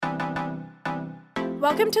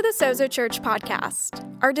Welcome to the Sozo Church podcast.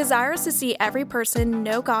 Our desire is to see every person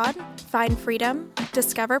know God, find freedom,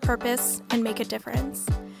 discover purpose, and make a difference.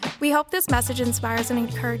 We hope this message inspires and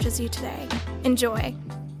encourages you today. Enjoy.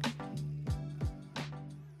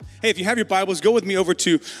 Hey, if you have your Bibles, go with me over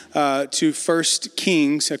to 1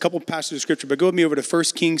 Kings, a couple passages of Scripture, but go with me over to 1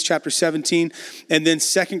 Kings chapter 17, and then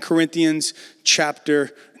 2 Corinthians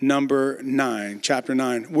chapter 9.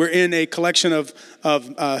 We're in a collection of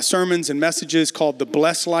sermons and messages called The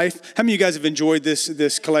Blessed Life. How many of you guys have enjoyed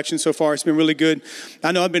this collection so far? It's been really good.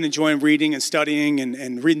 I know I've been enjoying reading and studying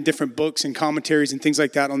and reading different books and commentaries and things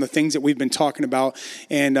like that on the things that we've been talking about,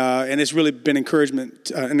 and it's really been an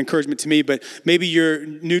encouragement to me. But maybe you're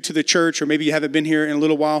new to the church, or maybe you haven't been here in a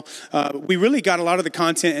little while. We really got a lot of the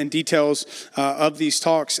content and details of these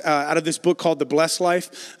talks out of this book called The Blessed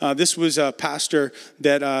Life. This was a pastor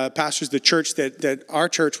that pastors the church that our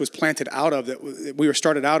church was planted out of, that we were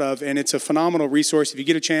started out of, and it's a phenomenal resource. If you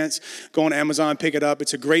get a chance, go on Amazon, pick it up.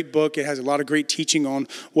 It's a great book. It has a lot of great teaching on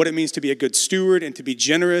what it means to be a good steward and to be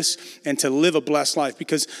generous and to live a blessed life,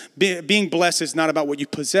 because being blessed is not about what you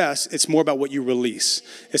possess. It's more about what you release.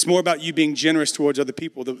 It's more about you being generous towards other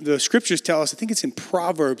people. The scriptures tell us, I think it's in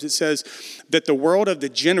Proverbs, it says that the world of the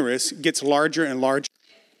generous gets larger and larger,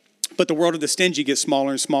 but the world of the stingy gets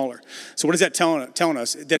smaller and smaller. So what is that telling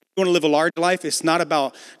us? That if you want to live a large life, it's not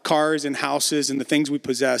about cars and houses and the things we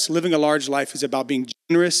possess. Living a large life is about being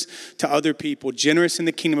generous to other people, generous in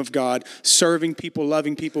the kingdom of God, serving people,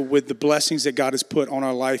 loving people with the blessings that God has put on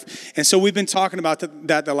our life. And so we've been talking about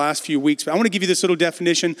that the last few weeks. But I want to give you this little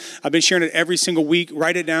definition. I've been sharing it every single week.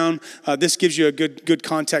 Write it down. This gives you a good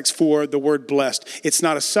context for the word blessed. It's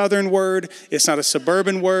not a southern word. It's not a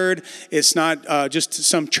suburban word. It's not just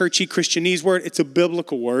some churchy Christianese word. It's a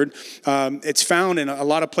biblical word. It's found in a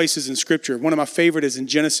lot of places in Scripture. One of my favorite is in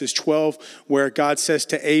Genesis 12, where God says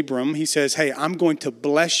to Abram, he says, hey, I'm going to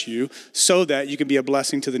bless you so that you can be a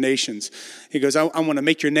blessing to the nations. He goes, I want to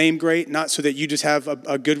make your name great, not so that you just have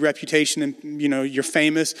a good reputation and you're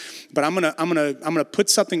famous, but I'm gonna put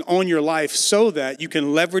something on your life so that you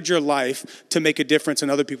can leverage your life to make a difference in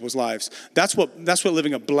other people's lives. That's what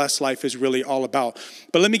living a blessed life is really all about.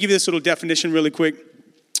 But let me give you this little definition really quick.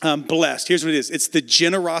 Blessed. Here's what it is. It's the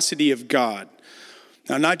generosity of God.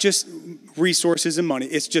 Now, not just resources and money.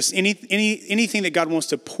 It's just anything that God wants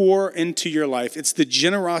to pour into your life. It's the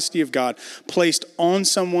generosity of God placed on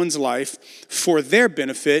someone's life for their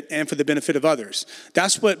benefit and for the benefit of others.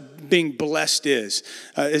 That's what being blessed is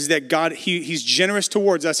that God, He's generous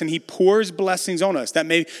towards us and He pours blessings on us. That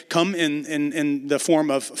may come in the form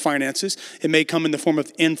of finances. It may come in the form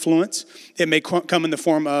of influence. It may come in the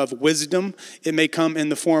form of wisdom. It may come in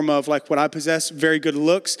the form of, like what I possess, very good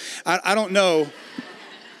looks. I don't know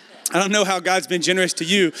how God's been generous to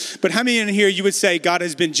you, but how many in here you would say God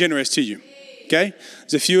has been generous to you? Okay?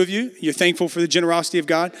 There's a few of you. You're thankful for the generosity of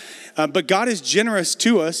God. But God is generous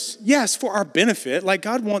to us, yes, for our benefit. Like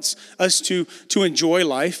God wants us to enjoy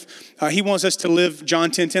life. He wants us to live, John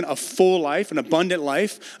 10:10, a full life, an abundant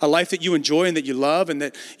life, a life that you enjoy and that you love. And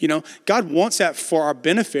that, God wants that for our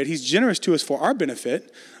benefit. He's generous to us for our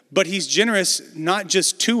benefit. But He's generous not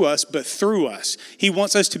just to us, but through us. He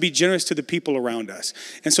wants us to be generous to the people around us.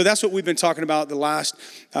 And so that's what we've been talking about the last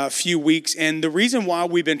few weeks. And the reason why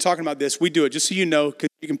we've been talking about this, we do it, just so you know, because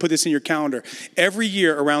you can put this in your calendar. Every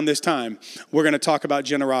year around this time, we're going to talk about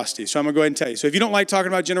generosity. So I'm going to go ahead and tell you. So if you don't like talking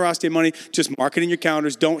about generosity and money, just mark it in your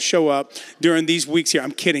calendars. Don't show up during these weeks here.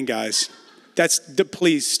 I'm kidding, guys.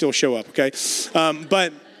 Please still show up, okay?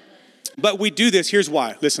 But we do this. Here's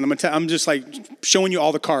why. Listen, I'm just like showing you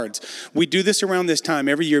all the cards. We do this around this time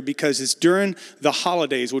every year because it's during the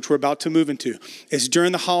holidays, which we're about to move into. It's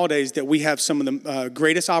during the holidays that we have some of the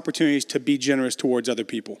greatest opportunities to be generous towards other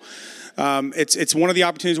people. It's one of the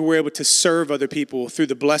opportunities where we're able to serve other people through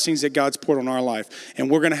the blessings that God's poured on our life.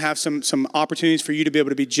 And we're going to have some opportunities for you to be able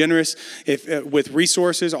to be generous with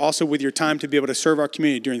resources, also with your time to be able to serve our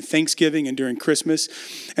community during Thanksgiving and during Christmas.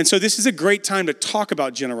 And so this is a great time to talk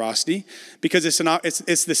about generosity, because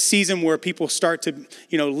it's the season where people start to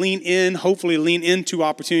hopefully lean into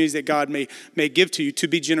opportunities that God may give to you to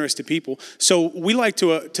be generous to people. So we like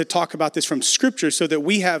to talk about this from Scripture, so that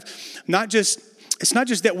we have it's not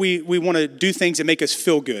just that we want to do things that make us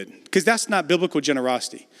feel good, because that's not biblical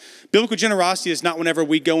generosity. Biblical generosity is not whenever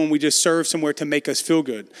we go and we just serve somewhere to make us feel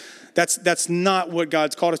good. That's not what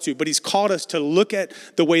God's called us to. But He's called us to look at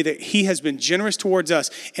the way that He has been generous towards us.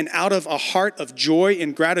 And out of a heart of joy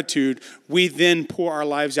and gratitude, we then pour our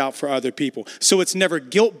lives out for other people. So it's never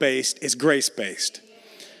guilt-based, it's grace-based.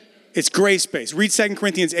 It's grace-based. Read 2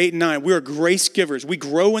 Corinthians 8 and 9. We are grace givers. We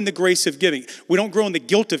grow in the grace of giving. We don't grow in the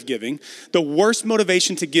guilt of giving. The worst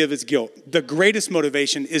motivation to give is guilt. The greatest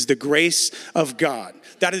motivation is the grace of God.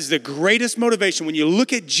 That is the greatest motivation. When you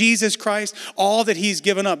look at Jesus Christ, all that he's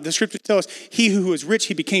given up, the scriptures tell us, he who was rich,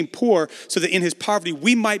 he became poor so that in his poverty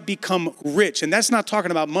we might become rich. And that's not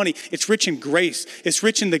talking about money. It's rich in grace. It's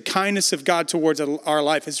rich in the kindness of God towards our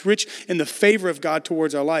life. It's rich in the favor of God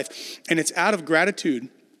towards our life. And it's out of gratitude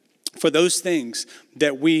for those things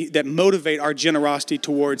that motivate our generosity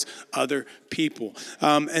towards other people.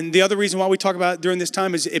 And the other reason why we talk about it during this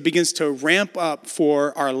time is it begins to ramp up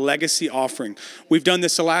for our legacy offering. We've done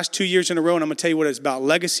this the last 2 years in a row, and I'm going to tell you what it's about.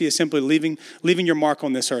 Legacy is simply leaving your mark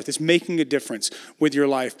on this earth. It's making a difference with your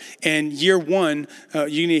life. And year one,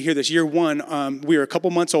 you need to hear this. Year one, we were a couple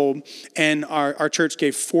months old, and our church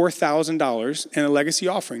gave $4,000 in a legacy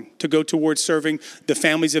offering to go towards serving the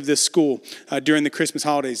families of this school during the Christmas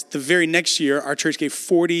holidays. The very next year, our church gave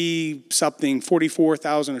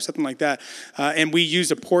 44,000 or something like that. And we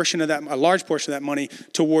used a large portion of that money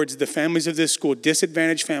towards the families of this school,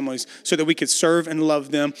 disadvantaged families, so that we could serve and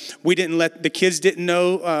love them. The kids didn't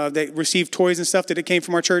know they received toys and stuff that it came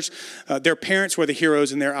from our church. Their parents were the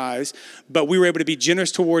heroes in their eyes, but we were able to be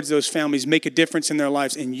generous towards those families, make a difference in their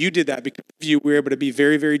lives. And you did that because we were able to be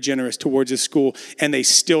very, very generous towards this school. And they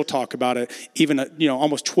still talk about it even,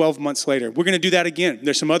 almost 12 months later. We're going to do that again.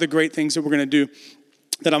 There's some other great things that we're going to do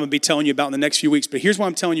that I'm going to be telling you about in the next few weeks. But here's what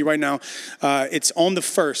I'm telling you right now. It's on the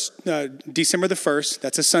 1st, December the 1st.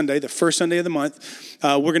 That's a Sunday, the first Sunday of the month.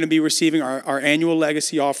 We're going to be receiving our annual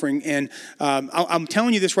legacy offering. And I'm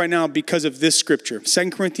telling you this right now because of this scripture. 2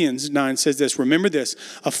 Corinthians 9 says this, remember this,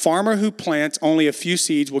 a farmer who plants only a few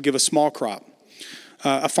seeds will give a small crop.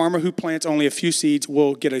 A farmer who plants only a few seeds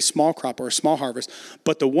will get a small crop or a small harvest,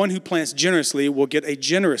 but the one who plants generously will get a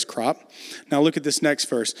generous crop. Now look at this next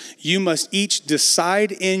verse. You must each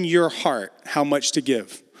decide in your heart how much to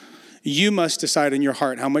give. You must decide in your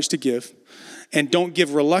heart how much to give, and don't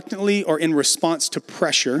give reluctantly or in response to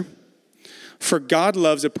pressure, for God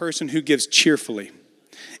loves a person who gives cheerfully.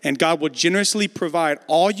 And God will generously provide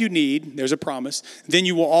all you need. There's a promise. Then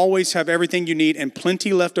you will always have everything you need and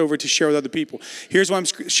plenty left over to share with other people. Here's why I'm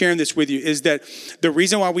sharing this with you is that the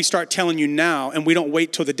reason why we start telling you now and we don't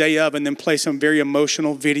wait till the day of and then play some very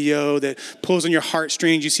emotional video that pulls on your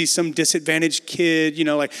heartstrings. You see some disadvantaged kid,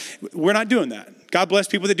 we're not doing that. God bless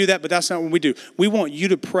people that do that, but that's not what we do. We want you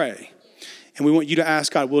to pray. And we want you to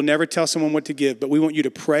ask God. We'll never tell someone what to give, but we want you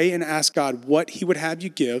to pray and ask God what he would have you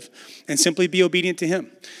give and simply be obedient to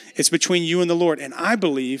him. It's between you and the Lord. And I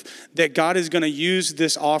believe that God is going to use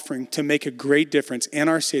this offering to make a great difference in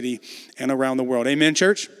our city and around the world. Amen,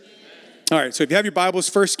 church? All right, so if you have your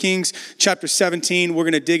Bibles, 1 Kings chapter 17, we're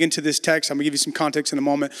going to dig into this text. I'm going to give you some context in a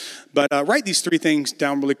moment. But write these three things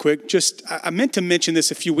down really quick. I meant to mention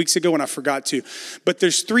this a few weeks ago and I forgot to. But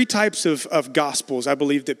there's three types of gospels I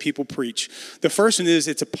believe that people preach. The first one is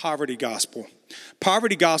it's a poverty gospel.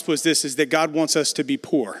 Poverty gospel is that God wants us to be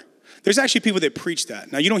poor. There's actually people that preach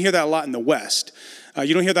that. Now, you don't hear that a lot in the West.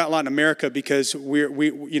 You don't hear that a lot in America because you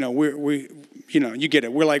get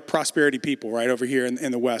it. We're like prosperity people right over here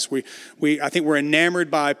in the West. I think we're enamored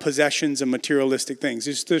by possessions and materialistic things.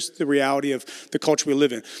 It's just the reality of the culture we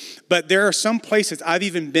live in. But there are some places, I've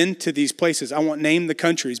even been to these places. I won't name the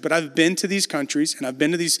countries, but I've been to these countries and I've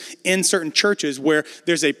been to these in certain churches where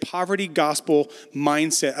there's a poverty gospel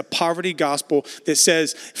mindset, a poverty gospel that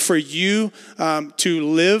says for you to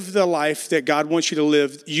live the life that God wants you to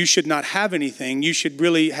live, you should not have anything. You should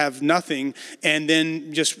really have nothing and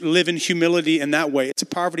then just live in humility in that way. It's a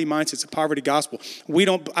poverty mindset. It's a poverty gospel.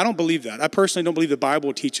 I don't believe that. I personally don't believe the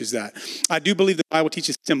Bible teaches that. I do believe the Bible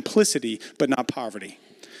teaches simplicity, but not poverty.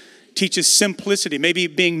 Teaches simplicity, maybe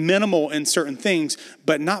being minimal in certain things,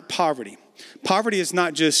 but not poverty. Poverty is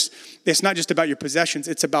not just about your possessions.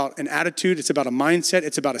 It's about an attitude. It's about a mindset.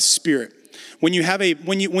 It's about a spirit. When you have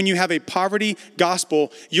a poverty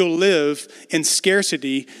gospel, you'll live in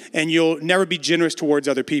scarcity and you'll never be generous towards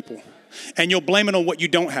other people. And you'll blame it on what you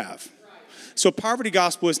don't have. So poverty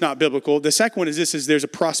gospel is not biblical. The second one is there's a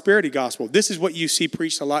prosperity gospel. This is what you see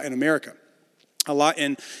preached a lot in America. A lot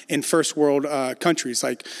in first world countries.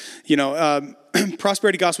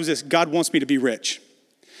 Prosperity gospel is this: God wants me to be rich.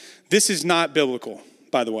 This is not biblical,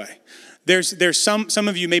 by the way. There's some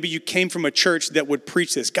of you, maybe you came from a church that would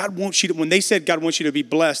preach this. God wants you to, when they said God wants you to be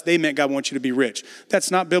blessed, they meant God wants you to be rich.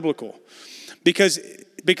 That's not biblical. Because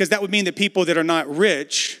that would mean that people that are not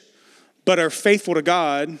rich, but are faithful to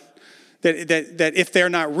God, that if they're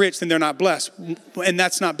not rich, then they're not blessed. And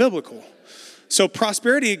that's not biblical. So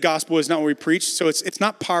prosperity gospel is not what we preach. So it's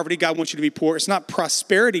not poverty. God wants you to be poor. It's not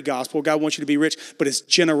prosperity gospel. God wants you to be rich, but it's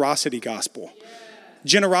generosity gospel.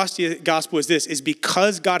 Generosity gospel is this, is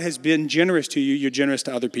because God has been generous to you, you're generous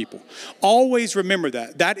to other people. Always remember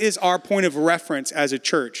that. That is our point of reference as a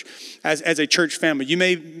church, as a church family.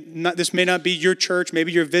 This may not be your church.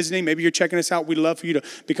 Maybe you're visiting. Maybe you're checking us out. We'd love for you to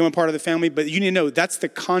become a part of the family. But you need to know that's the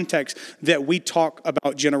context that we talk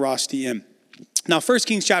about generosity in. Now, 1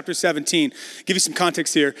 Kings chapter 17, give you some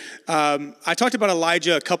context here. I talked about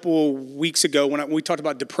Elijah a couple weeks ago when we talked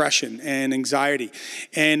about depression and anxiety.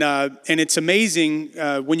 And it's amazing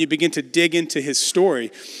when you begin to dig into his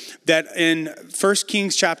story that in 1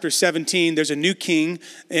 Kings chapter 17, there's a new king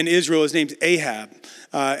in Israel. His name's Ahab.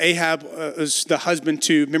 Ahab is the husband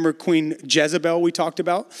to, remember Queen Jezebel we talked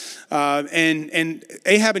about? And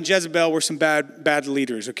Ahab and Jezebel were some bad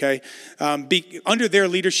leaders, okay? Under their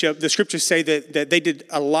leadership, the scriptures say that they did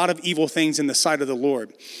a lot of evil things in the sight of the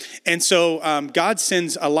Lord. And so God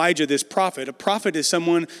sends Elijah, this prophet. A prophet is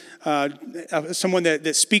someone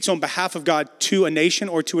that speaks on behalf of God to a nation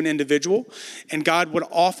or to an individual. And God would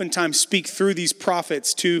oftentimes speak through these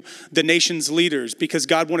prophets to the nation's leaders because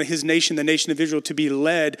God wanted his nation, the nation of Israel, to be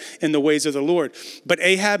led in the ways of the Lord. But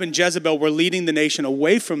Ahab and Jezebel were leading the nation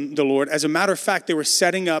away from the Lord. As a matter of fact, they were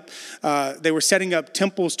setting up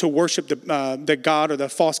temples to worship the god or the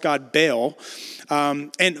false god Baal.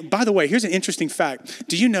 And by the way, here's an interesting fact.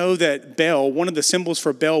 Do you know that Baal, one of the symbols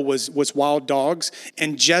for Baal was wild dogs?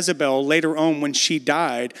 And Jezebel, later on when she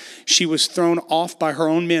died, she was thrown off by her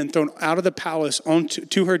own men, thrown out of the palace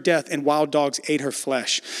to her death, and wild dogs ate her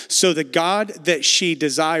flesh. So the God that she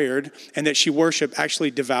desired and that she worshiped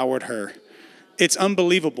actually devoured her. It's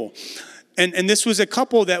unbelievable. And this was a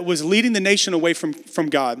couple that was leading the nation away from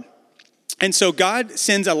God. And so God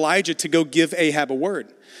sends Elijah to go give Ahab a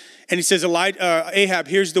word. And he says, Ahab,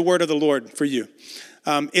 here's the word of the Lord for you.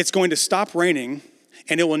 It's going to stop raining,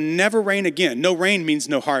 and it will never rain again. No rain means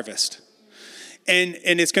no harvest. And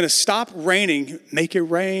it's going to stop raining. Make it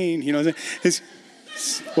rain. You know, it's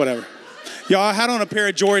whatever. Y'all, I had on a pair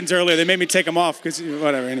of Jordans earlier. They made me take them off because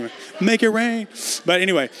whatever. Anyway, make it rain. But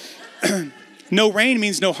anyway, no rain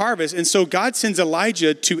means no harvest. And so God sends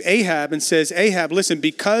Elijah to Ahab and says, Ahab, listen,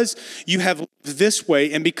 because you have lived this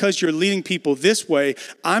way and because you're leading people this way,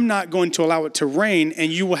 I'm not going to allow it to rain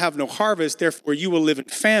and you will have no harvest. Therefore, you will live in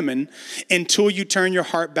famine until you turn your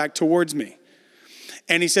heart back towards me.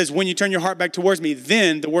 And he says, when you turn your heart back towards me,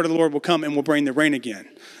 then the word of the Lord will come and will bring the rain again.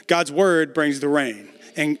 God's word brings the rain.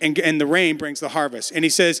 And the rain brings the harvest. And he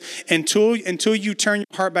says, until you turn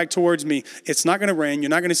your heart back towards me, it's not going to rain. You're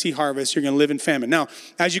not going to see harvest. You're going to live in famine. Now,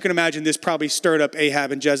 as you can imagine, this probably stirred up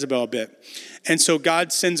Ahab and Jezebel a bit. And so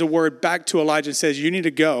God sends a word back to Elijah and says, you need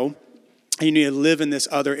to go. You need to live in this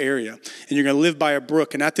other area. And you're going to live by a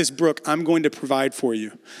brook. And at this brook, I'm going to provide for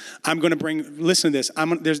you. I'm going to listen to this.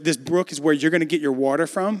 This brook is where you're going to get your water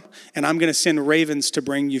from. And I'm going to send ravens to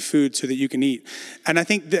bring you food so that you can eat. And I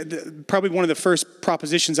think that probably one of the first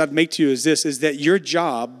propositions I'd make to you is this, is that your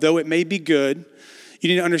job, though it may be good, you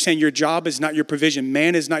need to understand your job is not your provision.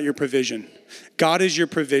 Man is not your provision. God is your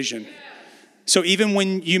provision. So even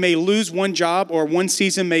when you may lose one job or one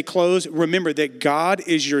season may close, remember that God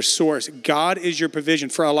is your source. God is your provision.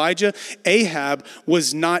 For Elijah, Ahab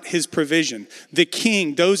was not his provision. The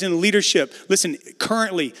king, those in leadership, listen,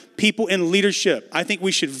 currently people in leadership, I think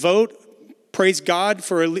we should vote, praise God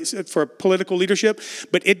for political leadership,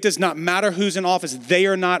 but it does not matter who's in office. They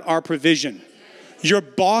are not our provision. Your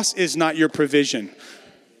boss is not your provision.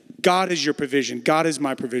 God is your provision. God is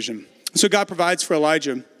my provision. So God provides for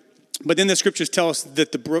Elijah. But then the scriptures tell us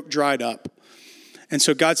that the brook dried up. And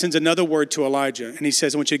so God sends another word to Elijah. And he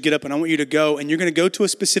says, I want you to get up and I want you to go. And you're going to go to a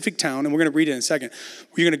specific town. And we're going to read it in a second.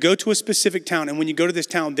 You're going to go to a specific town. And when you go to this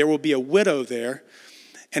town, there will be a widow there.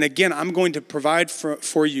 And again, I'm going to provide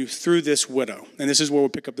for you through this widow. And this is where we'll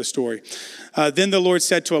pick up the story. Then the Lord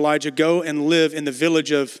said to Elijah, go and live in the village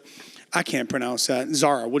of, I can't pronounce that,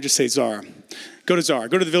 Zara. We'll just say Zara. Go to Zara.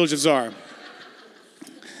 Go to the village of Zara.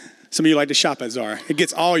 Some of you like to shop at Zara. It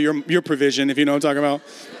gets all your provision, if you know what I'm talking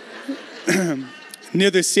about. Near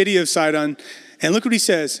the city of Sidon. And look what he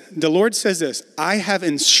says. The Lord says this, I have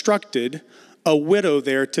instructed a widow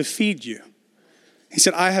there to feed you. He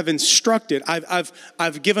said, I have instructed,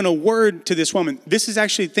 I've given a word to this woman. This is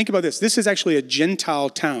actually, think about this. This is actually a Gentile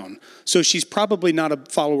town. So she's probably not a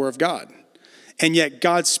follower of God. And yet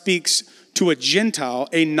God speaks to a Gentile,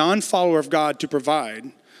 a non-follower of God, to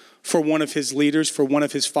provide for one of his leaders, for one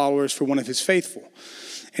of his followers, for one of his faithful.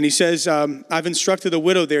 And he says, I've instructed a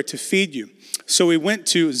widow there to feed you. So he went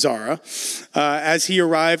to Zara. As he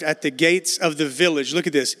arrived at the gates of the village, look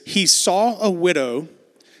at this. He saw a widow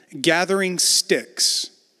gathering sticks.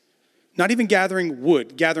 Not even gathering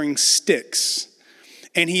wood, gathering sticks.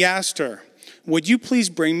 And he asked her, would you please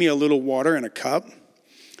bring me a little water in a cup?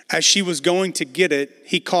 As she was going to get it,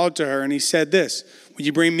 he called to her and he said this, would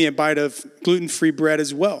you bring me a bite of gluten-free bread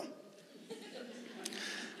as well?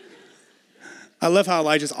 I love how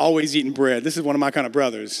Elijah's always eating bread. This is one of my kind of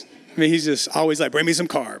brothers. I mean, he's just always like, bring me some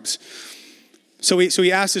carbs. So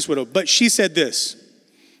he asked this widow, but she said this,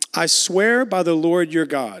 I swear by the Lord your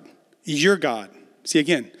God. See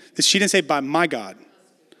again, she didn't say by my God,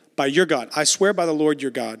 by your God. I swear by the Lord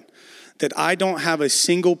your God that I don't have a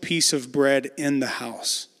single piece of bread in the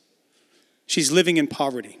house. She's living in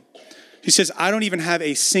poverty. She says, I don't even have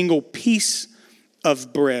a single piece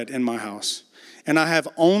of bread in my house. And I have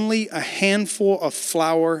only a handful of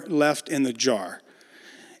flour left in the jar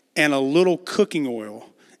and a little cooking oil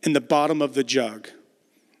in the bottom of the jug.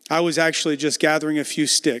 I was actually just gathering a few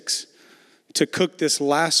sticks to cook this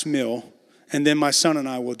last meal, and then my son and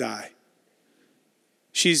I will die.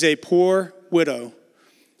 She's a poor widow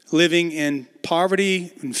living in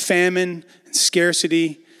poverty and famine and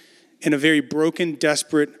scarcity in a very broken,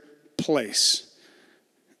 desperate place.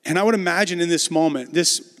 And I would imagine in this moment,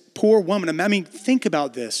 this poor woman, I mean, think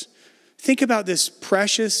about this. Think about this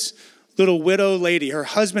precious little widow lady. Her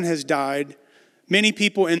husband has died. Many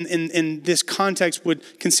people in this context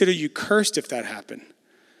would consider you cursed if that happened,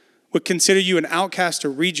 would consider you an outcast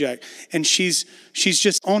or reject. And she's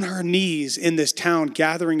just on her knees in this town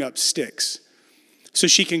gathering up sticks so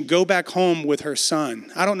she can go back home with her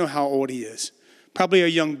son. I don't know how old he is. Probably a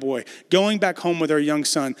young boy. Going back home with her young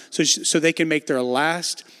son so they can make their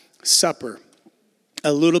last supper,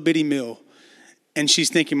 a little bitty meal. And she's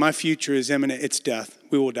thinking, my future is imminent. It's death.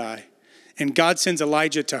 We will die. And God sends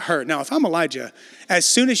Elijah to her. Now, if I'm Elijah, as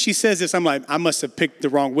soon as she says this, I'm like, I must have picked the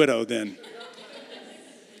wrong widow then.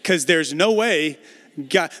 Because there's no way,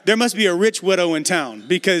 God, there must be a rich widow in town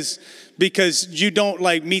because you don't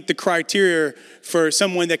like meet the criteria for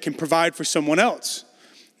someone that can provide for someone else.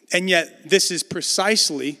 And yet this is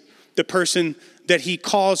precisely the person that he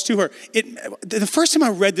calls to her. The first time I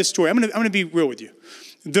read this story, I'm going to be real with you.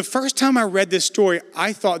 The first time I read this story,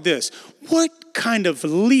 I thought this, what kind of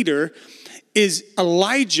leader is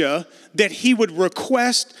Elijah that he would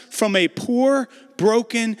request from a poor,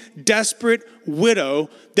 broken, desperate widow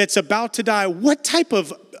that's about to die? What type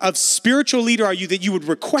of spiritual leader are you that you would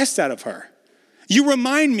request that of her? You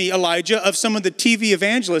remind me, Elijah, of some of the TV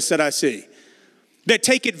evangelists that I see that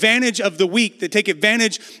take advantage of the weak, that take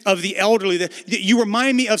advantage of the elderly. You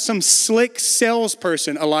remind me of some slick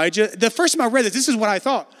salesperson, Elijah. The first time I read this is what I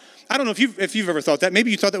thought. I don't know if you've ever thought that.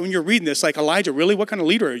 Maybe you thought that when you're reading this, like, Elijah, really? What kind of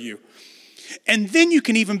leader are you? And then you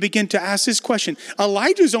can even begin to ask this question.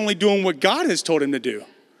 Elijah's only doing what God has told him to do.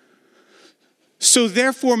 So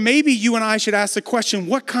therefore, maybe you and I should ask the question,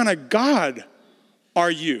 what kind of God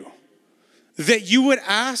are you? That you would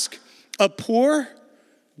ask a poor,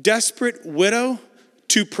 desperate widow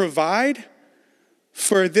to provide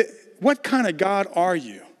for what kind of God are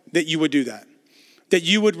you that you would do that? That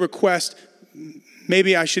you would request,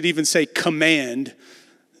 maybe I should even say command,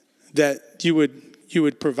 that you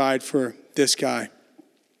would provide for this guy.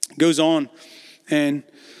 Goes on and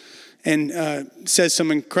says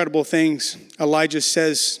some incredible things. Elijah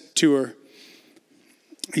says to her,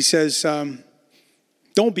 he says,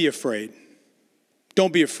 don't be afraid.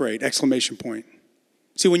 Don't be afraid, exclamation point.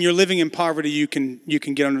 See, when you're living in poverty, you can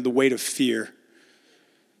get under the weight of fear.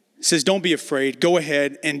 It says, don't be afraid. Go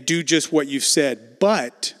ahead and do just what you've said.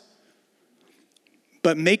 But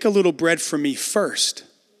make a little bread for me first.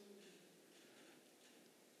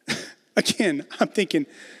 Again, I'm thinking,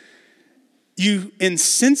 you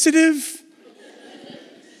insensitive?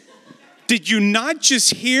 Did you not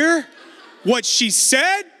just hear what she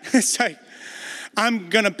said? It's like, I'm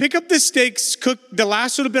going to pick up the steaks, cook the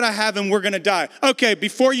last little bit I have, and we're going to die. Okay,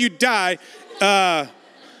 before you die,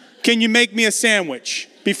 can you make me a sandwich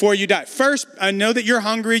before you die? First, I know that you're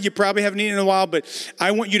hungry. You probably haven't eaten in a while, but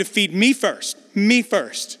I want you to feed me first. Me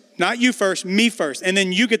first. Not you first, me first. And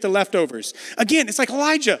then you get the leftovers. Again, it's like,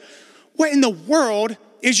 Elijah, what in the world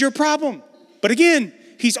is your problem? But again,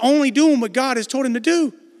 he's only doing what God has told him to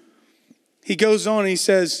do. He goes on and he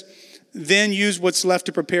says, then use what's left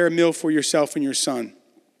to prepare a meal for yourself and your son.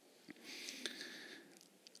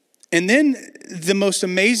 And then the most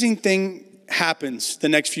amazing thing happens the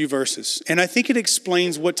next few verses. And I think it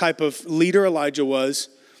explains what type of leader Elijah was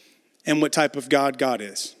and what type of God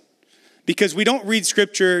is. Because we don't read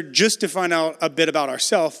scripture just to find out a bit about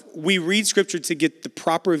ourselves. We read scripture to get the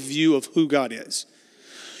proper view of who God is.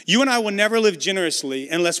 You and I will never live generously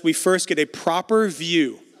unless we first get a proper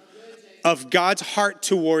view of God's heart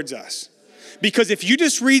towards us. Because if you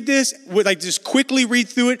just read this, just quickly read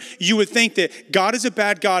through it, you would think that God is a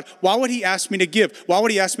bad God. Why would he ask me to give? Why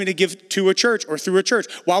would he ask me to give to a church or through a church?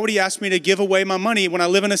 Why would he ask me to give away my money when I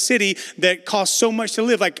live in a city that costs so much to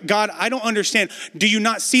live? Like, God, I don't understand. Do you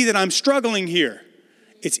not see that I'm struggling here?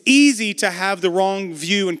 It's easy to have the wrong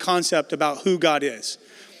view and concept about who God is.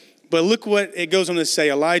 But look what it goes on to say.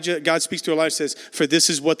 God speaks to Elijah, says, for this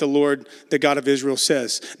is what the Lord, the God of Israel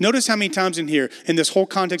says. Notice how many times in here, in this whole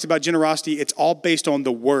context about generosity, it's all based on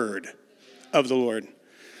the word of the Lord. It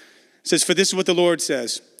says, for this is what the Lord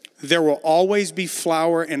says. There will always be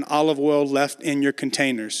flour and olive oil left in your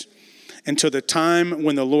containers until the time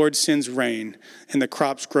when the Lord sends rain and the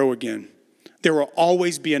crops grow again. There will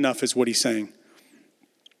always be enough is what he's saying.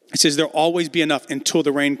 It says there'll always be enough until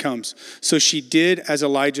the rain comes. So she did as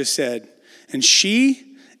Elijah said. And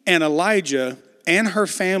she and Elijah and her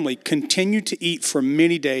family continued to eat for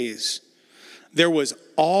many days. There was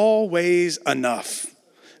always enough.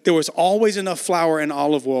 There was always enough flour and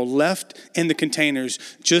olive oil left in the containers,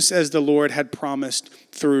 just as the Lord had promised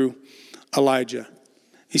through Elijah.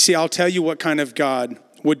 You see, I'll tell you what kind of God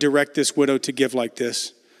would direct this widow to give like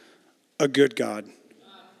this. A good God.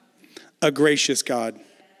 A gracious God.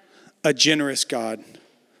 A generous God,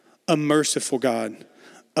 a merciful God,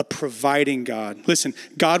 a providing God. Listen,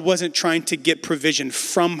 God wasn't trying to get provision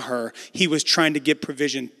from her. He was trying to get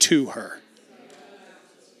provision to her.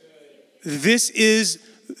 This is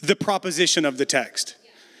the proposition of the text.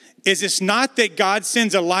 Is it's not that God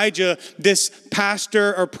sends Elijah, this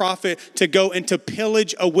pastor or prophet, to go and to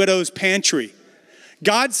pillage a widow's pantry.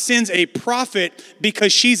 God sends a prophet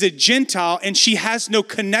because she's a Gentile and she has no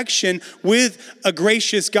connection with a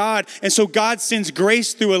gracious God. And so God sends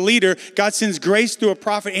grace through a leader. God sends grace through a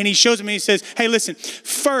prophet. And he shows him and he says, hey, listen,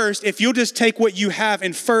 first, if you'll just take what you have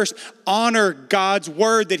and first honor God's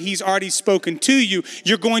word that he's already spoken to you,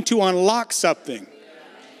 you're going to unlock something.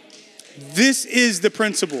 This is the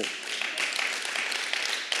principle.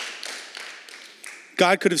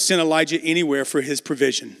 God could have sent Elijah anywhere for his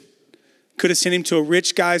provision. Could have sent him to a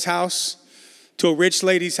rich guy's house, to a rich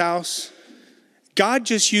lady's house. God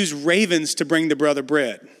just used ravens to bring the brother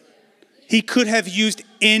bread. He could have used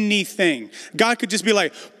anything. God could just be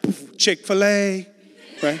like, Chick-fil-A,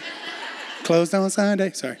 right? Closed on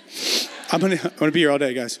Sunday. Sorry. I'm gonna be here all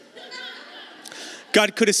day, guys.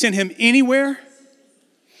 God could have sent him anywhere,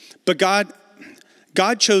 but God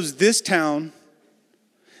chose this town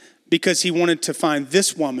because he wanted to find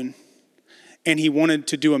this woman. And he wanted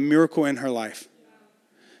to do a miracle in her life.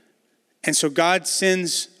 And so God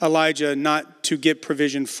sends Elijah not to get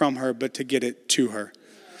provision from her, but to get it to her.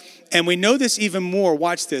 And we know this even more,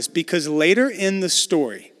 watch this, because later in the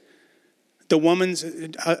story, the woman's,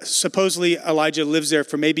 supposedly Elijah lives there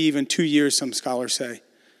for maybe even 2 years, some scholars say.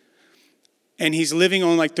 And he's living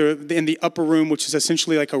on in the upper room, which is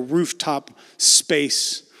essentially like a rooftop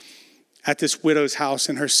space at this widow's house.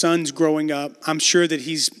 And her son's growing up. I'm sure that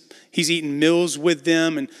he's eaten meals with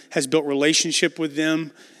them and has built relationship with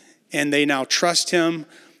them. And they now trust him.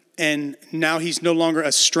 And now he's no longer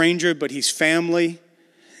a stranger, but he's family.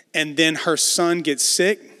 And then her son gets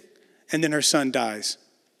sick. And then her son dies.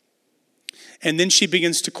 And then she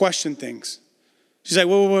begins to question things. She's like,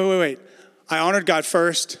 wait. I honored God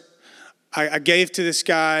first. I gave to this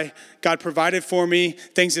guy. God provided for me.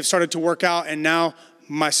 Things have started to work out. And now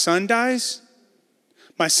my son dies.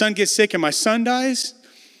 My son gets sick and my son dies.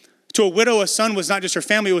 To a widow, a son was not just her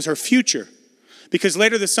family, it was her future. Because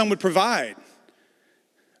later the son would provide.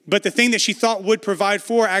 But the thing that she thought would provide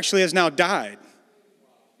for actually has now died.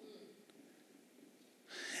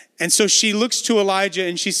 And so she looks to Elijah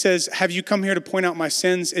and she says, have you come here to point out my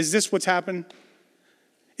sins? Is this what's happened?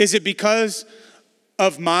 Is it because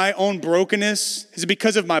of my own brokenness? Is it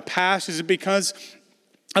because of my past? Is it because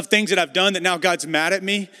of things that I've done that now God's mad at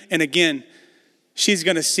me? And again, she's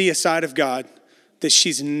going to see a side of God that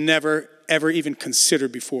she's never, ever even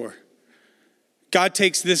considered before. God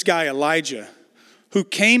takes this guy, Elijah, who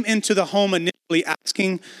came into the home initially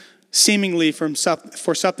asking seemingly for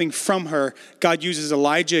something from her. God uses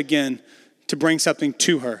Elijah again to bring something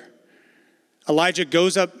to her. Elijah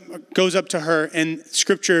goes up to her, and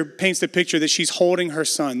scripture paints the picture that she's holding her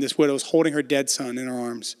son. This widow's holding her dead son in her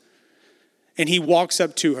arms. And he walks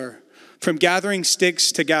up to her, from gathering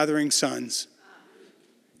sticks to gathering sons.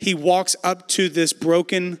 He walks up to this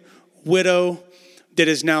broken widow that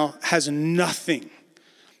has nothing.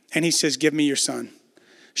 And he says, give me your son.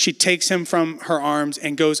 She takes him from her arms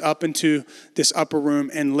and goes up into this upper room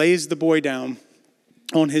and lays the boy down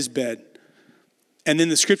on his bed. And then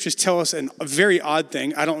the scriptures tell us a very odd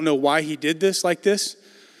thing. I don't know why he did this like this,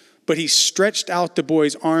 but he stretched out the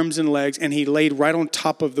boy's arms and legs and he laid right on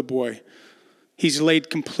top of the boy He's laid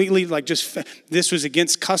completely this was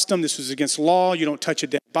against custom. This was against law. You don't touch a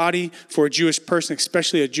dead body for a Jewish person,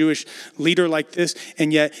 especially a Jewish leader like this.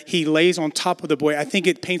 And yet he lays on top of the boy. I think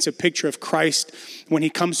it paints a picture of Christ when he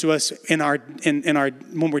comes to us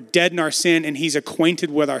when we're dead in our sin, and he's acquainted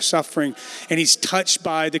with our suffering, and he's touched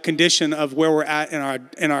by the condition of where we're at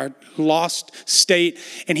in our lost state.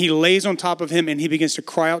 And he lays on top of him and he begins to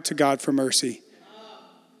cry out to God for mercy.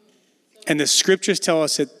 And the scriptures tell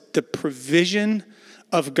us that the provision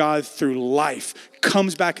of God through life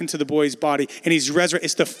comes back into the boy's body, and he's resurrected.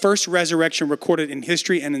 It's the first resurrection recorded in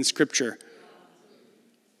history and in scripture.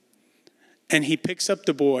 And he picks up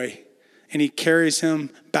the boy and he carries him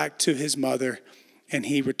back to his mother, and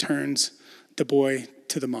he returns the boy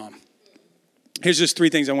to the mom. Here's just three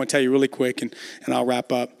things I want to tell you really quick, and I'll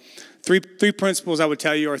wrap up. Three principles I would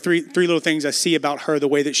tell you, or three little things I see about her, the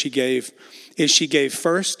way that she gave, is she gave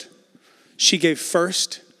first. She gave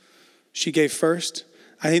first. She gave first.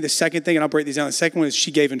 I think the second thing, and I'll break these down, the second one is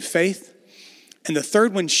she gave in faith. And the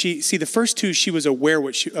third one, the first two, she was aware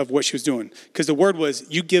of what she was doing. Because the word was,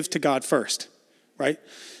 you give to God first, right?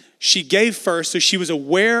 She gave first, so she was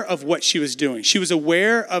aware of what she was doing. She was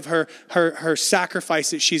aware of her sacrifice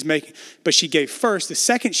that she's making. But she gave first. The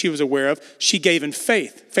second she was aware of, she gave in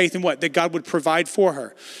faith. Faith in what? That God would provide for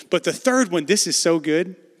her. But the third one, this is so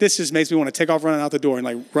good. This just makes me want to take off running out the door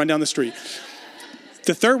and run down the street.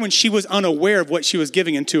 The third one, she was unaware of what she was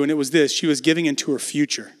giving into, and it was this. She was giving into her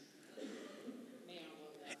future.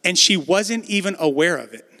 And she wasn't even aware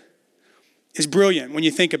of it. It's brilliant when you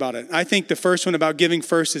think about it. I think the first one about giving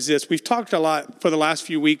first is this. We've talked a lot for the last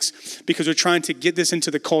few weeks because we're trying to get this into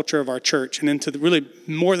the culture of our church, and into really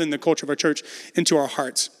more than the culture of our church, into our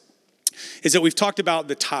hearts, is that we've talked about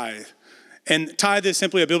the tithe. And tithe is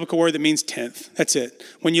simply a biblical word that means tenth. That's it.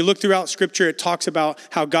 When you look throughout scripture, it talks about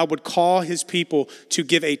how God would call his people to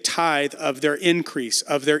give a tithe of their increase,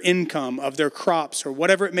 of their income, of their crops, or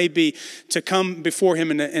whatever it may be, to come before him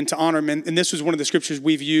and to honor him. And this was one of the scriptures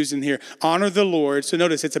we've used in here. Honor the Lord. So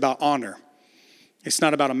notice it's about honor. It's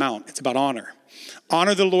not about amount. It's about honor.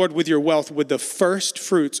 Honor the Lord with your wealth, with the first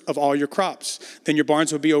fruits of all your crops. Then your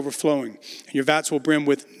barns will be overflowing, and your vats will brim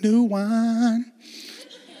with new wine.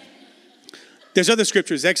 There's other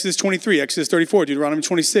scriptures, Exodus 23, Exodus 34, Deuteronomy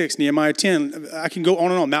 26, Nehemiah 10. I can go on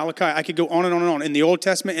and on, Malachi. I could go on and on and on in the Old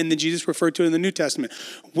Testament, and then Jesus referred to it in the New Testament.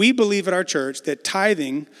 We believe at our church that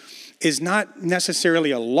tithing is not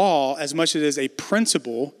necessarily a law as much as it is a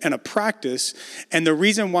principle and a practice. And the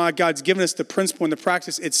reason why God's given us the principle and the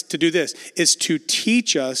practice, it's to do this, is to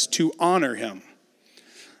teach us to honor him.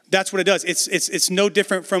 That's what it does. It's no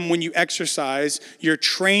different from when you exercise, you're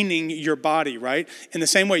training your body, right? In the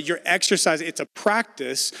same way, you're exercising, it's a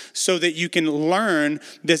practice so that you can learn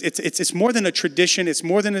this. It's more than a tradition. It's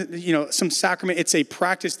more than some sacrament. It's a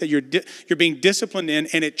practice that you're being disciplined in,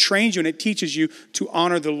 and it trains you and it teaches you to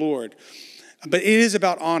honor the Lord. But it is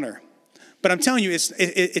about honor. But I'm telling you,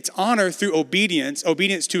 it's honor through obedience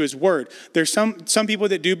to his word. There's some people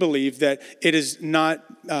that do believe that it's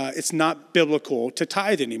not biblical to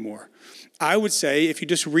tithe anymore. I would say if you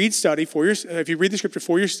just if you read the scripture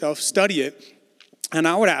for yourself, study it, and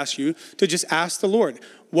I would ask you to just ask the Lord,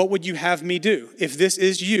 what would you have me do? If this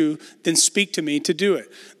is you, then speak to me to do it.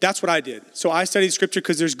 That's what I did. So I studied scripture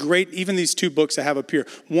because there's even these two books I have up here.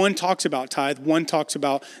 One talks about tithe, one talks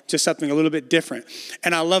about just something a little bit different.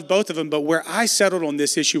 And I love both of them, but where I settled on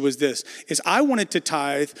this issue was this, is I wanted to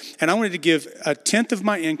tithe, and I wanted to give a tenth of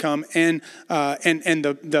my income and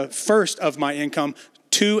the first of my income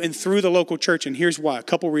to and through the local church. And here's why, a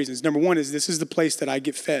couple reasons. Number one is this is the place that I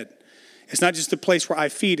get fed. It's not just the place where I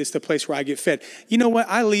feed, it's the place where I get fed. You know what?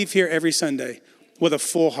 I leave here every Sunday with a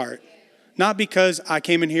full heart. Not because I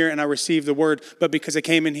came in here and I received the word, but because I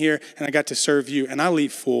came in here and I got to serve you, and I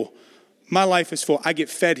leave full. My life is full. I get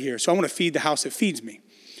fed here. So I want to feed the house that feeds me,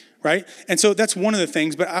 right? And so that's one of the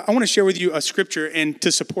things, but I want to share with you a scripture and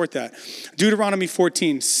to support that. Deuteronomy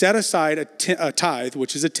 14, set aside a tithe,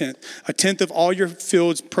 which is a tenth of all your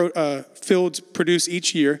fields produce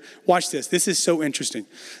each year. Watch this. This is so interesting.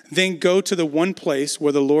 Then go to the one place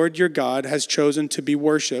where the Lord your God has chosen to be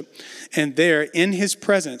worshiped, and there in his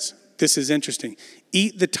presence, this is interesting,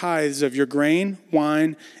 eat the tithes of your grain,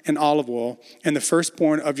 wine, and olive oil, and the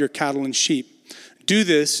firstborn of your cattle and sheep. Do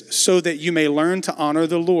this so that you may learn to honor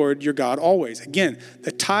the Lord your God always. Again,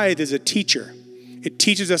 the tithe is a teacher. It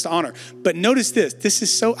teaches us to honor. But notice this. This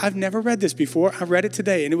is I've never read this before. I read it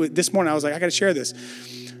today, and this morning I was like, I got to share this.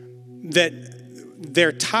 That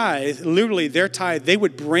their tithe, they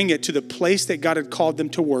would bring it to the place that God had called them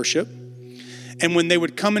to worship. And when they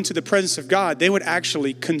would come into the presence of God, they would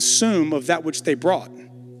actually consume of that which they brought.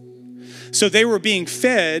 So they were being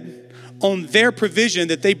fed on their provision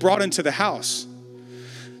that they brought into the house.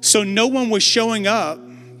 So no one was showing up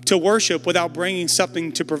to worship without bringing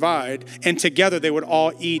something to provide, and together they would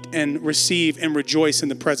all eat and receive and rejoice in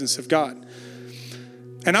the presence of God.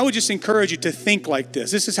 And I would just encourage you to think like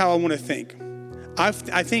this. This is how I want to think. I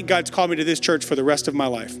think God's called me to this church for the rest of my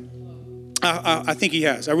life. I think he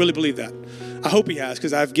has. I really believe that. I hope he has,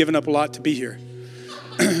 because I've given up a lot to be here.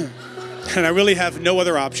 And I really have no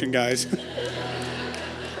other option, guys.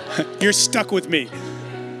 You're stuck with me.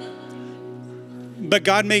 But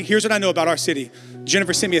here's what I know about our city.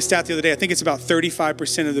 Jennifer sent me a stat the other day. I think it's about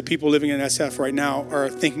 35% of the people living in SF right now are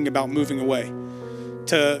thinking about moving away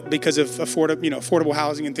because of affordable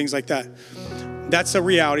housing and things like that. That's a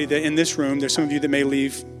reality that in this room, there's some of you that may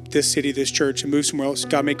leave this city, this church, and move somewhere else.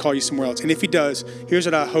 God may call you somewhere else. And if he does, here's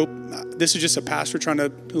what I hope. This is just a pastor trying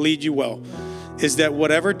to lead you well, is that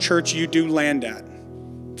whatever church you do land at,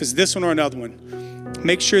 if it's this one or another one,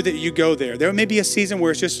 make sure that you go there. There may be a season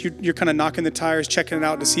where it's just you're kind of knocking the tires, checking it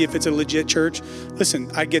out to see if it's a legit church.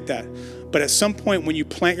 Listen, I get that. But at some point when you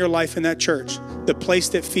plant your life in that church, the place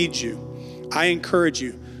that feeds you, I encourage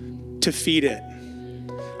you to feed it.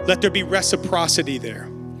 Let there be reciprocity there.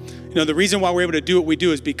 You know, the reason why we're able to do what we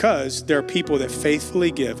do is because there are people that faithfully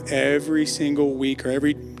give every single week or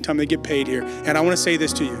every time they get paid here. And I want to say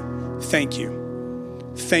this to you. Thank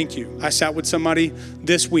you. Thank you. I sat with somebody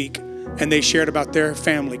this week and they shared about their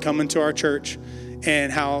family coming to our church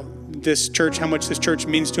and how much this church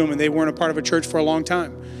means to them. And they weren't a part of a church for a long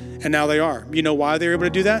time. And now they are. You know why they were able to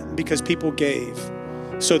do that? Because people gave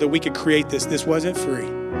so that we could create this. This wasn't free.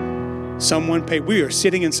 Someone paid. We are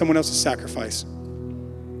sitting in someone else's sacrifice.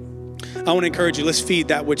 I want to encourage you, let's feed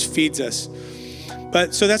that which feeds us.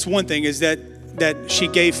 But so that's one thing, is that she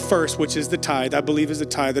gave first, which is the tithe. I believe is the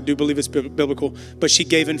tithe. I do believe it's biblical, but she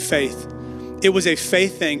gave in faith. It was a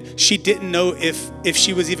faith thing. She didn't know if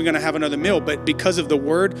she was even going to have another meal, but because of the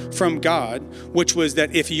word from God, which was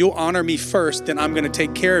that if you'll honor me first, then I'm going to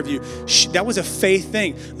take care of you. That was a faith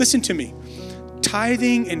thing. Listen to me.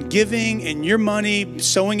 Tithing and giving and your money,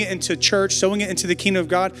 sowing it into church, sowing it into the kingdom of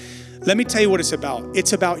God. Let me tell you what it's about.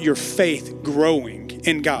 It's about your faith growing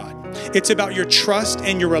in God. It's about your trust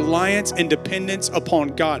and your reliance and dependence upon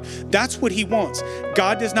God. That's what he wants.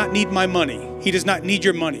 God does not need my money. He does not need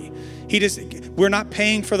your money. We're not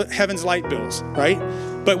paying for the heaven's light bills, right?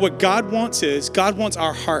 But what God wants is, God wants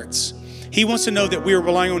our hearts. He wants to know that we are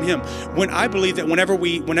relying on him. When I believe that whenever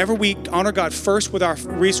we honor God first with our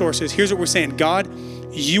resources, here's what we're saying. God,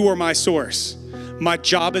 you are my source. My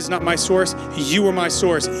job is not my source. You are my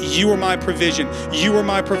source. You are my provision. You are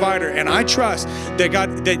my provider. And I trust that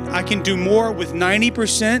God, that I can do more with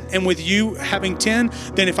 90% and with you having 10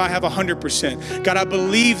 than if I have 100%. God, I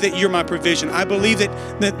believe that you're my provision. I believe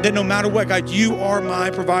that no matter what, God, you are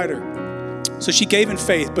my provider. So she gave in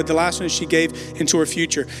faith, but the last one is she gave into her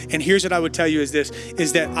future. And here's what I would tell you is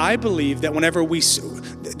that I believe that whenever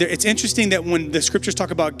it's interesting that when the scriptures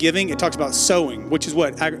talk about giving, it talks about sowing, which is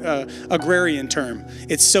what? Agrarian term.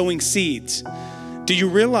 It's sowing seeds. Do you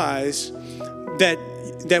realize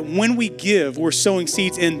that when we give, we're sowing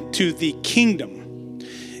seeds into the kingdom?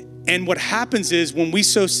 And what happens is when we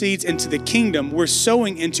sow seeds into the kingdom, we're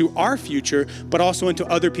sowing into our future, but also into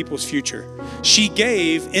other people's future. She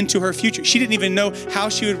gave into her future. She didn't even know how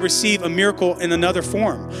she would receive a miracle in another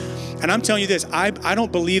form. And I'm telling you this, I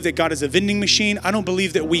don't believe that God is a vending machine. I don't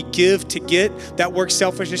believe that we give to get. That works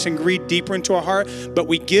selfishness and greed deeper into our heart. But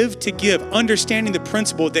we give to give, understanding the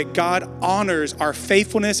principle that God honors our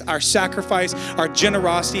faithfulness, our sacrifice, our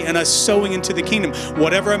generosity, and us sowing into the kingdom.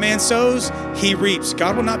 Whatever a man sows, he reaps.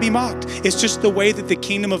 God will not be mocked. It's just the way that the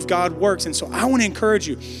kingdom of God works. And so I want to encourage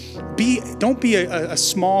you, don't be a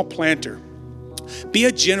small planter. Be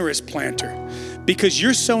a generous planter. Because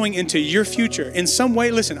you're sowing into your future. In some way,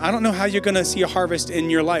 listen, I don't know how you're going to see a harvest in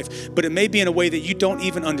your life, but it may be in a way that you don't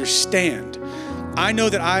even understand. I know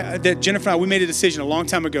that Jennifer and I, we made a decision a long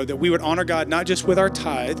time ago that we would honor God, not just with our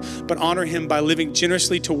tithe, but honor him by living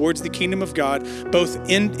generously towards the kingdom of God, both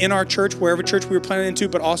in our church, wherever church we were planning into,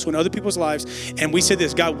 but also in other people's lives. And we said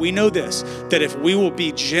this, God, we know this, that if we will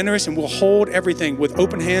be generous and we'll hold everything with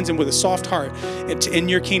open hands and with a soft heart in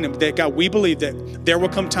your kingdom, that God, we believe that there will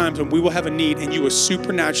come times when we will have a need and you will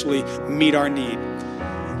supernaturally meet our need.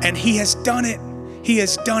 And he has done it. He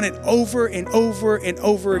has done it over and over and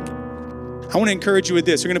over again. I want to encourage you with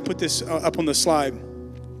this. We're going to put this up on the slide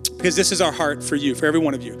because this is our heart for you, for every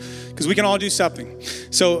one of you, because we can all do something.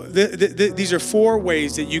 So these are 4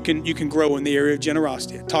 ways that you can grow in the area of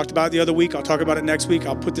generosity. I talked about it the other week. I'll talk about it next week.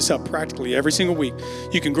 I'll put this up practically every single week.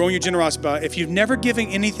 You can grow in your generosity. If you've never given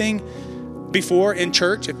anything before in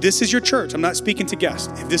church, if this is your church, I'm not speaking to guests.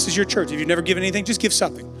 If this is your church, if you've never given anything, just give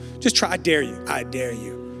something. Just try. I dare you. I dare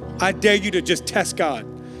you. I dare you to just test God.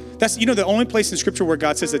 That's, the only place in Scripture where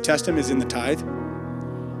God says to test him is in the tithe.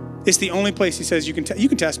 It's the only place he says you can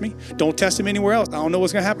test me. Don't test him anywhere else. I don't know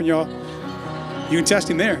what's going to happen, y'all. You can test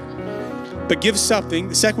him there. But give something.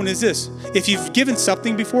 The second one is this. If you've given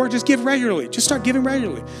something before, just give regularly. Just start giving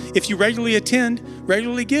regularly. If you regularly attend,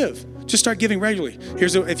 regularly give. Just start giving regularly.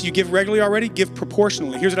 If you give regularly already, give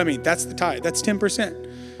proportionally. Here's what I mean. That's the tithe. That's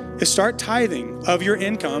 10%. Is start tithing of your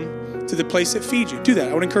income to the place that feeds you. Do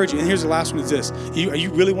that. I would encourage you. And here's the last one is this.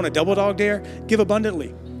 You really want a double dog dare? Give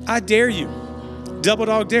abundantly. I dare you. Double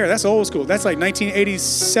dog dare. That's old school. That's like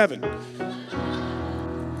 1987.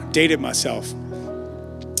 I dated myself.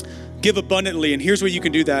 Give abundantly. And here's where you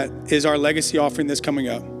can do that is our legacy offering that's coming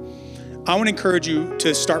up. I want to encourage you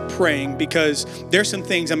to start praying because there's some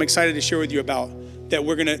things I'm excited to share with you about that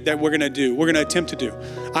we're gonna do. We're gonna attempt to do.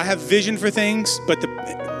 I have vision for things, but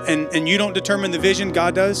and you don't determine the vision,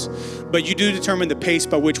 God does, but you do determine the pace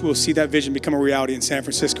by which we'll see that vision become a reality in San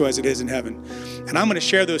Francisco as it is in heaven. And I'm gonna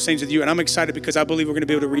share those things with you, and I'm excited because I believe we're gonna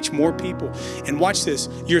be able to reach more people. And watch this,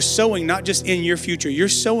 you're sowing not just in your future, you're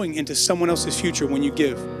sowing into someone else's future when you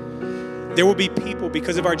give. There will be people,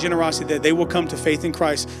 because of our generosity, that they will come to faith in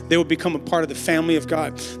Christ. They will become a part of the family of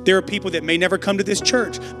God. There are people that may never come to this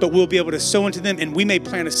church, but we'll be able to sow into them, and we may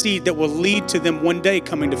plant a seed that will lead to them one day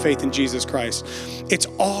coming to faith in Jesus Christ. It's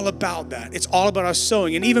all about that. It's all about our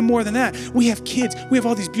sowing. And even more than that, we have kids. We have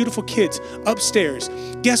all these beautiful kids upstairs.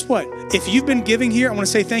 Guess what? If you've been giving here, I want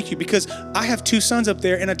to say thank you because I have 2 sons up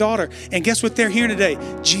there and a daughter. And guess what they're hearing today?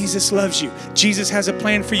 Jesus loves you. Jesus has a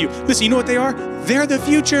plan for you. Listen, you know what they are? They're the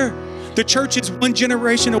future. The church is one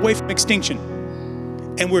generation away from extinction,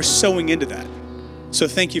 and we're sowing into that. So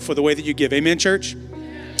thank you for the way that you give. Amen, church?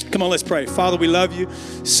 Come on, let's pray. Father, we love you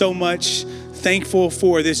so much. Thankful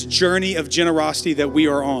for this journey of generosity that we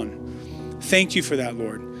are on. Thank you for that,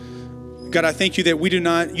 Lord. God, I thank you that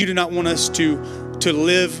you do not want us to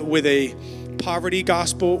live with a poverty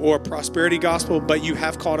gospel or prosperity gospel, but you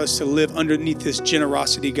have called us to live underneath this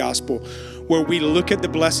generosity gospel where we look at the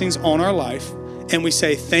blessings on our life and we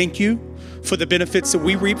say, thank you for the benefits that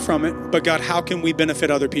we reap from it. But God, how can we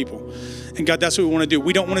benefit other people? And God, that's what we want to do.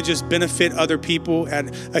 We don't want to just benefit other people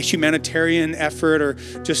at a humanitarian effort or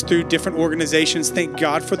just through different organizations. Thank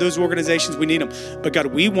God for those organizations. We need them. But God,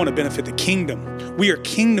 we want to benefit the kingdom. We are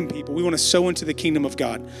kingdom people. We want to sow into the kingdom of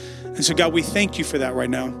God. And so God, we thank you for that right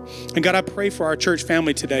now. And God, I pray for our church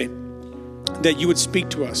family today that you would speak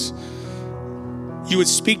to us. You would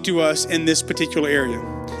speak to us in this particular area,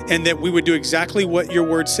 and that we would do exactly what your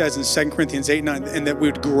word says in 2 Corinthians 8:9, and that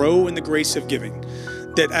we would grow in the grace of giving.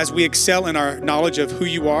 That as we excel in our knowledge of who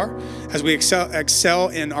you are, as we excel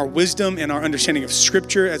in our wisdom and our understanding of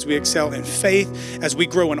Scripture, as we excel in faith, as we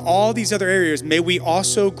grow in all these other areas, may we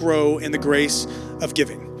also grow in the grace of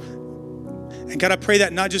giving. And God, I pray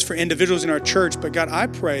that not just for individuals in our church, but God, I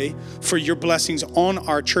pray for your blessings on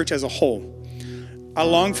our church as a whole. I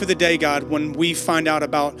long for the day, God, when we find out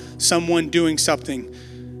about someone doing something,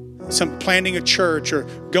 planting a church or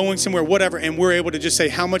going somewhere, whatever, and we're able to just say,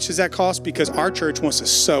 how much does that cost? Because our church wants to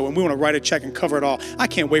sow, and we want to write a check and cover it all. I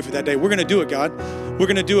can't wait for that day. We're going to do it, God. We're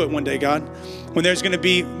going to do it one day, God. When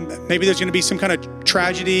maybe there's going to be some kind of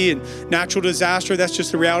tragedy and natural disaster. That's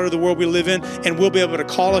just the reality of the world we live in. And we'll be able to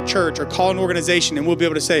call a church or call an organization, and we'll be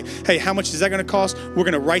able to say, hey, how much is that going to cost? We're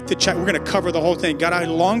going to write the check. We're going to cover the whole thing. God, I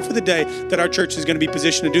long for the day that our church is going to be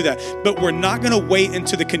positioned to do that. But we're not going to wait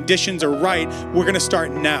until the conditions are right. We're going to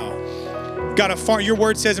start now. God, your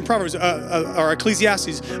word says in Proverbs or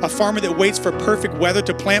Ecclesiastes, a farmer that waits for perfect weather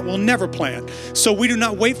to plant will never plant. So we do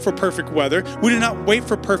not wait for perfect weather. We do not wait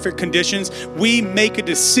for perfect conditions. We make a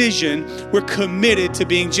decision. We're committed to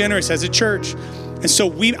being generous as a church. And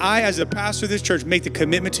so I, as the pastor of this church, make the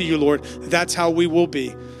commitment to you, Lord. That's how we will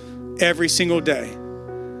be every single day.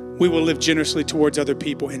 We will live generously towards other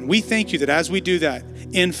people. And we thank you that as we do that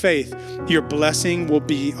in faith, your blessing will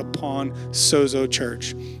be upon Sozo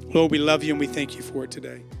Church. Lord, we love you and we thank you for it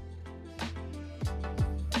today.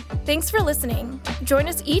 Thanks for listening. Join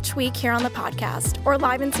us each week here on the podcast or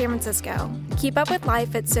live in San Francisco. Keep up with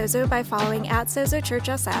life at Sozo by following @Sozo Church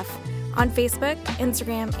SF on Facebook,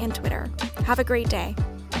 Instagram, and Twitter. Have a great day.